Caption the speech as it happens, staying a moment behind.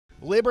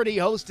Liberty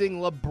hosting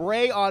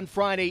LaBrae on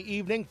Friday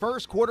evening.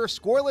 First quarter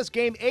scoreless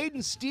game.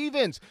 Aiden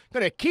Stevens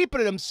going to keep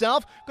it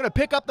himself. Going to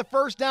pick up the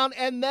first down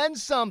and then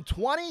some.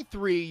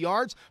 23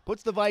 yards.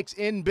 Puts the Vikes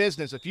in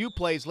business. A few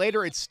plays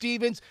later, it's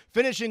Stevens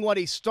finishing what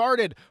he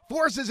started.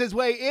 Forces his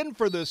way in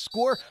for the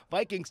score.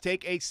 Vikings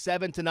take a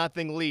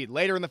 7-0 lead.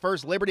 Later in the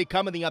first, Liberty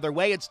coming the other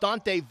way. It's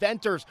Dante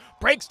Venters.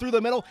 Breaks through the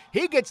middle.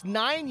 He gets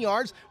 9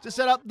 yards to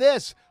set up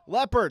this.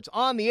 Leopards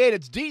on the 8.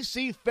 It's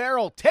DC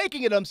Farrell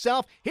taking it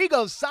himself. He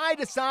goes side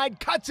to side,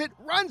 cuts it,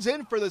 runs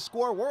in for the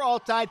score. We're all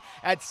tied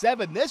at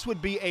 7. This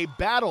would be a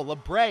battle.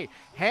 LaBrae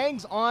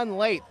hangs on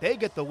late. They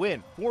get the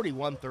win,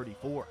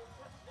 41-34.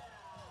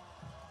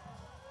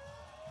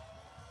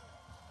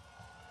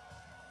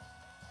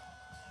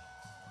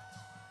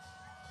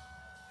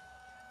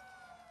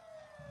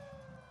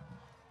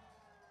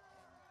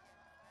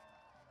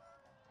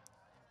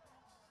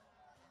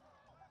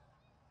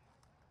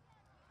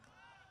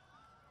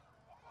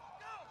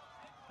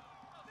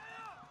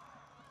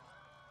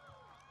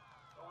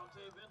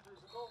 Dante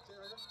Venters, the goal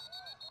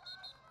carrier.